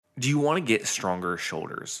Do you want to get stronger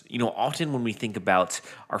shoulders? Often when we think about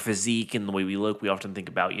our physique and the way we look, we often think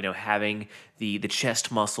about, having the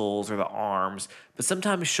chest muscles or the arms, but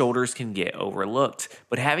sometimes shoulders can get overlooked.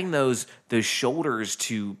 But having those shoulders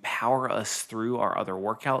to power us through our other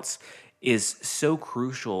workouts is so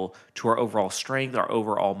crucial to our overall strength, our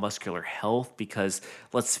overall muscular health, because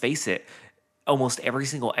let's face it, almost every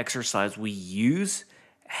single exercise we use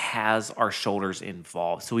has our shoulders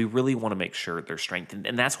involved. So we really want to make sure they're strengthened.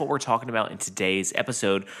 And that's what we're talking about in today's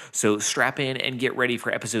episode. So strap in and get ready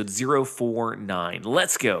for episode 049.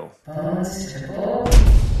 Let's go.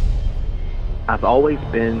 I've always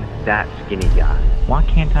been that skinny guy. Why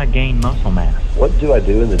can't I gain muscle mass? What do I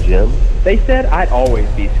do in the gym? They said I'd always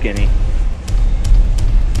be skinny.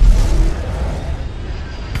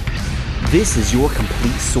 This is your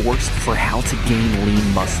complete source for how to gain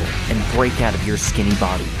lean muscle and break out of your skinny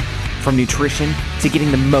body. From nutrition to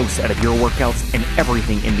getting the most out of your workouts and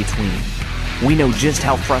everything in between. We know just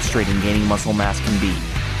how frustrating gaining muscle mass can be,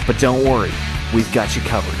 but don't worry, we've got you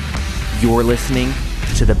covered. You're listening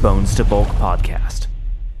to the Bones to Bulk podcast.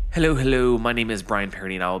 Hello, my name is Brian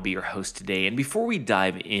Parody and I will be your host today. And before we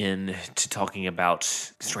dive in to talking about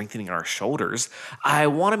strengthening our shoulders, I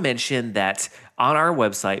want to mention that on our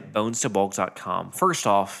website, bonestobulk.com, first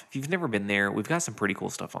off, if you've never been there, we've got some pretty cool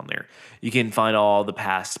stuff on there. You can find all the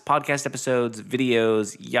past podcast episodes,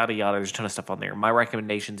 videos, yada, yada. There's a ton of stuff on there. My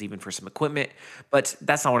recommendations, even for some equipment, but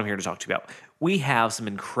that's not what I'm here to talk to you about. We have some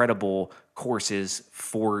incredible courses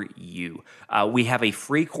for you. We have a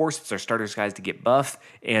free course. It's our Starter's Guide to Get Buff.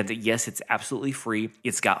 And yes, it's absolutely free.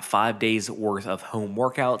 It's got 5 days worth of home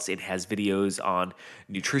workouts. It has videos on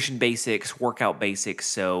nutrition basics, workout basics.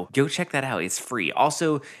 So go check that out. It's free.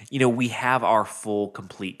 Also, we have our full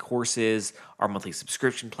complete courses, our monthly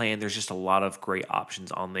subscription plan. There's just a lot of great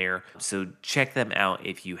options on there. So check them out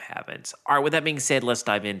if you haven't. All right, with that being said, let's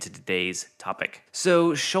dive into today's topic.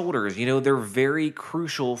 So shoulders, they're very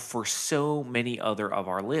crucial for so many other of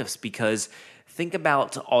our lifts because think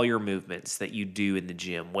about all your movements that you do in the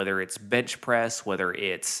gym, whether it's bench press, whether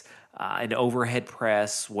it's an overhead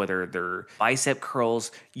press, whether they're bicep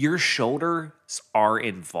curls, your shoulders are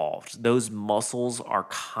involved. Those muscles are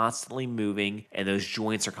constantly moving and those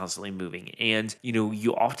joints are constantly moving. And,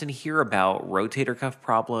 you often hear about rotator cuff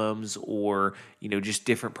problems or, just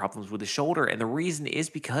different problems with the shoulder. And the reason is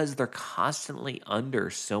because they're constantly under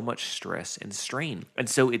so much stress and strain. And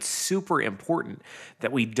so it's super important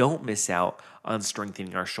that we don't miss out on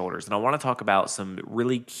strengthening our shoulders. And I want to talk about some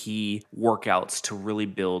really key workouts to really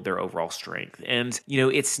build their overall strength. And,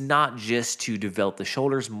 it's not just to develop the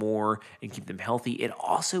shoulders more and keep them healthy. It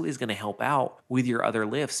also is going to help out with your other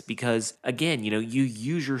lifts because, again, you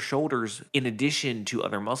use your shoulders in addition to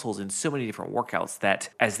other muscles in so many different workouts that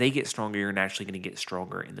as they get stronger, you're naturally going to get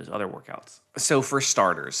stronger in those other workouts. So for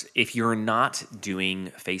starters, if you're not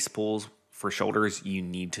doing face pulls for shoulders, you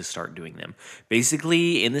need to start doing them.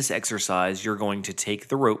 Basically, in this exercise, you're going to take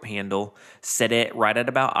the rope handle, set it right at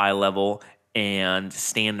about eye level, and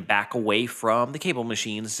stand back away from the cable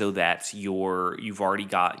machine so that you've already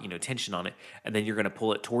got tension on it, and then you're going to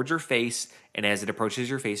pull it towards your face, and as it approaches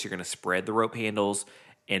your face, you're going to spread the rope handles,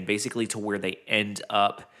 and basically to where they end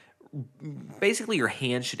up. Basically, your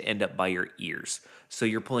hand should end up by your ears. So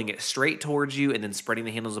you're pulling it straight towards you and then spreading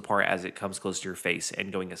the handles apart as it comes close to your face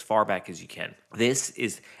and going as far back as you can. This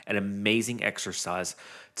is an amazing exercise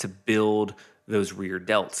to build those rear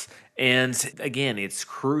delts. And again, it's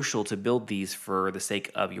crucial to build these for the sake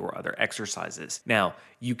of your other exercises. Now,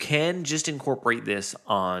 you can just incorporate this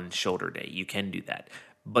on shoulder day. You can do that.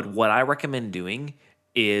 But what I recommend doing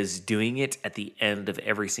is doing it at the end of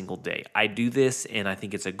every single day. I do this and I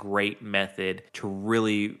think it's a great method to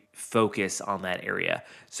really focus on that area.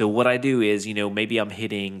 So what I do is, maybe I'm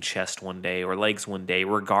hitting chest one day or legs one day.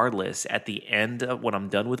 Regardless, at the end of when I'm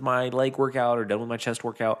done with my leg workout or done with my chest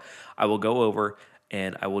workout, I will go over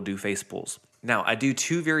and I will do face pulls. Now, I do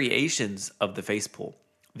 2 variations of the face pull.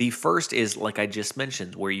 The first is, like I just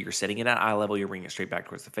mentioned, where you're setting it at eye level, you're bringing it straight back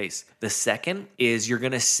towards the face. The second is you're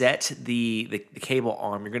going to set the cable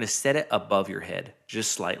arm, you're going to set it above your head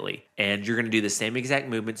just slightly. And you're going to do the same exact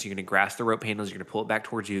movements. You're going to grasp the rope handles, you're going to pull it back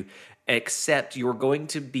towards you, except you're going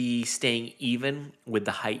to be staying even with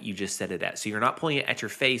the height you just set it at. So you're not pulling it at your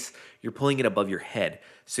face, you're pulling it above your head.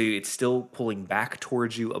 So it's still pulling back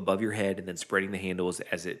towards you above your head and then spreading the handles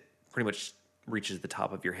as it pretty much reaches the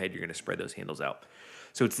top of your head. You're going to spread those handles out.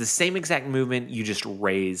 So it's the same exact movement, you just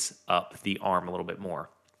raise up the arm a little bit more.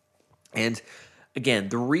 And again,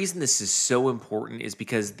 the reason this is so important is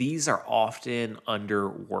because these are often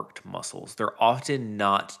underworked muscles. They're often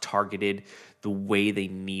not targeted the way they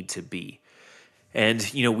need to be. And,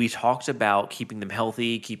 we talked about keeping them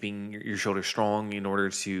healthy, keeping your shoulders strong in order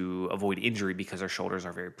to avoid injury because our shoulders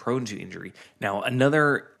are very prone to injury. Now,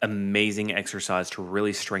 another amazing exercise to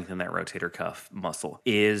really strengthen that rotator cuff muscle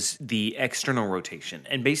is the external rotation.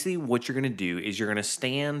 And basically what you're going to do is you're going to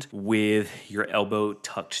stand with your elbow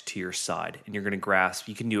tucked to your side, and you're going to grasp.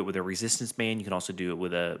 You can do it with a resistance band. You can also do it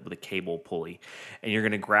with a cable pulley. And you're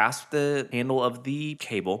going to grasp the handle of the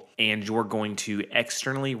cable, and you're going to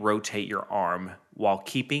externally rotate your arm while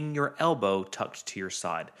keeping your elbow tucked to your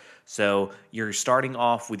side. So you're starting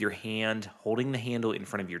off with your hand holding the handle in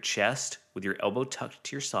front of your chest with your elbow tucked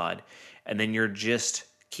to your side, and then you're just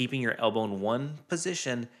keeping your elbow in one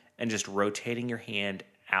position and just rotating your hand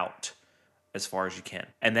out as far as you can.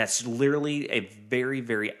 And that's literally a very,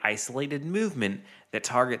 very isolated movement that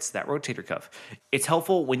targets that rotator cuff. It's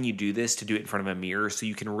helpful when you do this to do it in front of a mirror so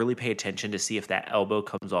you can really pay attention to see if that elbow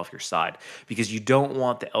comes off your side, because you don't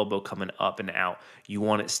want the elbow coming up and out. You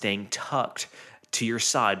want it staying tucked to your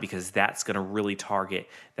side because that's going to really target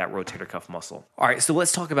that rotator cuff muscle. All right, so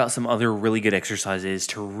let's talk about some other really good exercises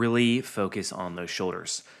to really focus on those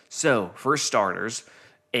shoulders. So for starters,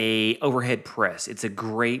 a overhead press. It's a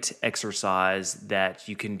great exercise that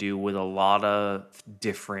you can do with a lot of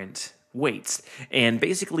different weights. And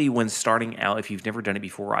basically when starting out, if you've never done it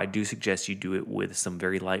before, I do suggest you do it with some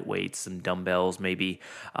very light weights, some dumbbells maybe.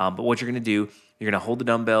 But what you're going to do, you're going to hold the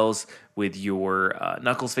dumbbells with your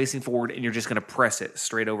knuckles facing forward, and you're just going to press it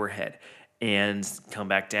straight overhead and come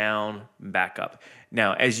back down, back up.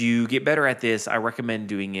 Now, as you get better at this, I recommend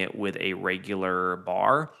doing it with a regular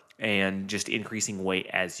bar and just increasing weight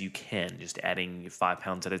as you can, just adding 5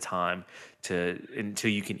 pounds at a time until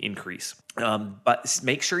you can increase. But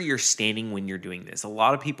make sure you're standing when you're doing this. A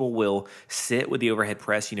lot of people will sit with the overhead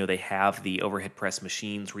press. They have the overhead press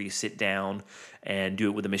machines where you sit down and do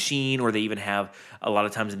it with a machine, or they even have, a lot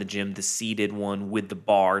of times in the gym, the seated one with the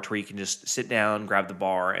bar to where you can just sit down, grab the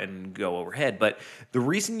bar, and go overhead. But the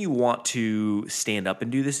reason you want to stand up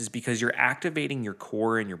and do this is because you're activating your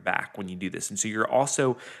core and your back when you do this. And so you're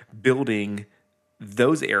also building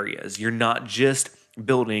those areas. You're not just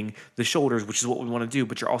building the shoulders, which is what we want to do,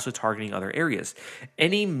 but you're also targeting other areas.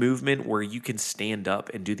 Any movement where you can stand up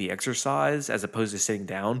and do the exercise as opposed to sitting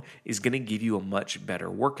down is going to give you a much better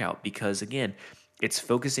workout, because again, it's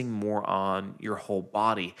focusing more on your whole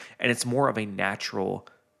body, and it's more of a natural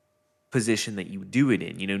position that you do it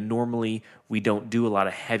in. Normally we don't do a lot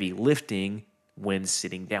of heavy lifting when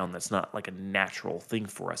sitting down. That's not like a natural thing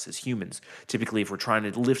for us as humans. Typically, if we're trying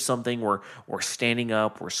to lift something, we're standing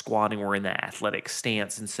up, we're squatting, we're in that athletic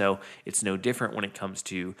stance. And so it's no different when it comes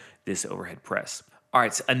to this overhead press. All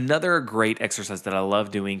right, so another great exercise that I love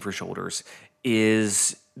doing for shoulders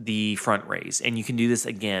is the front raise. And you can do this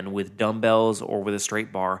again with dumbbells or with a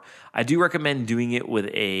straight bar. I do recommend doing it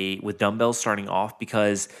with dumbbells starting off,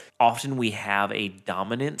 because often we have a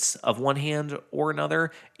dominance of one hand or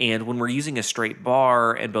another. And when we're using a straight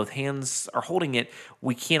bar and both hands are holding it,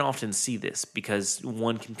 we can't often see this because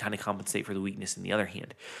one can kind of compensate for the weakness in the other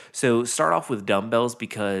hand. So start off with dumbbells,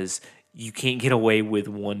 because you can't get away with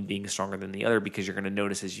one being stronger than the other, because you're going to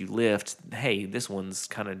notice as you lift, hey, this one's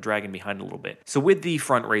kind of dragging behind a little bit. So with the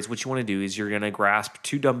front raise, what you want to do is you're going to grasp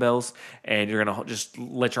 2 dumbbells and you're going to just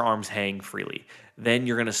let your arms hang freely. Then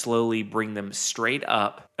you're going to slowly bring them straight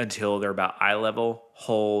up until they're about eye level,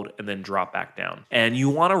 hold, and then drop back down. And you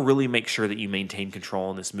want to really make sure that you maintain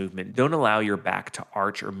control in this movement. Don't allow your back to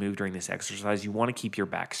arch or move during this exercise. You want to keep your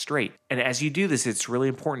back straight. And as you do this, it's really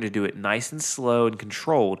important to do it nice and slow and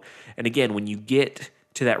controlled. And again, when you get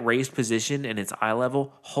to that raised position and it's eye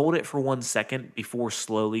level, hold it for 1 second before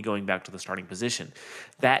slowly going back to the starting position.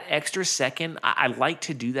 That extra second, I like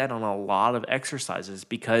to do that on a lot of exercises,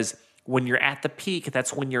 because when you're at the peak,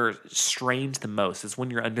 that's when you're strained the most. It's when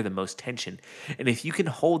you're under the most tension. And if you can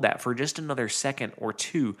hold that for just another second or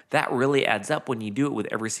 2, that really adds up when you do it with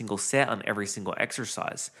every single set on every single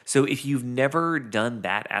exercise. So if you've never done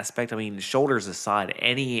that aspect, shoulders aside,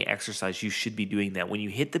 any exercise, you should be doing that. When you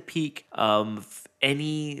hit the peak of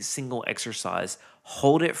any single exercise,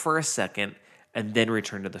 hold it for a second and then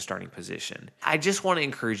return to the starting position. I just want to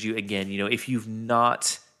encourage you again, if you've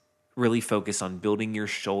not really focus on building your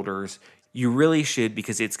shoulders, you really should,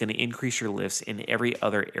 because it's going to increase your lifts in every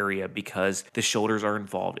other area, because the shoulders are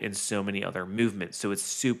involved in so many other movements. So it's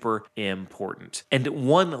super important. And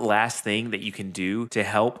one last thing that you can do to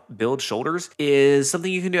help build shoulders is something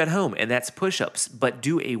you can do at home, and that's push-ups, but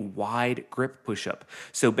do a wide grip push-up.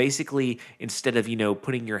 So basically, instead of,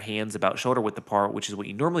 putting your hands about shoulder width apart, which is what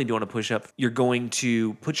you normally do on a push-up, you're going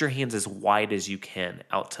to put your hands as wide as you can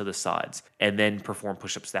out to the sides. and then perform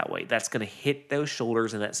push-ups that way. That's going to hit those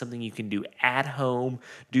shoulders, and that's something you can do at home.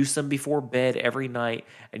 Do some before bed every night,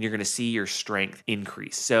 and you're going to see your strength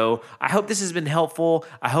increase. So I hope this has been helpful.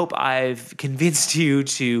 I hope I've convinced you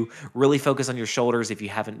to really focus on your shoulders if you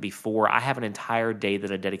haven't before. I have an entire day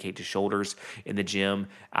that I dedicate to shoulders in the gym,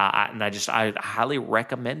 and I highly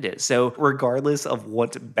recommend it. So regardless of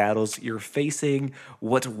what battles you're facing,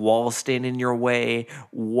 what walls stand in your way,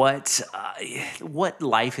 what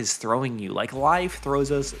life is throwing you, like life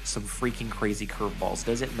throws us some freaking crazy curveballs,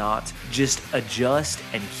 does it not? Just adjust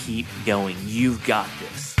and keep going. You've got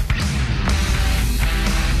this.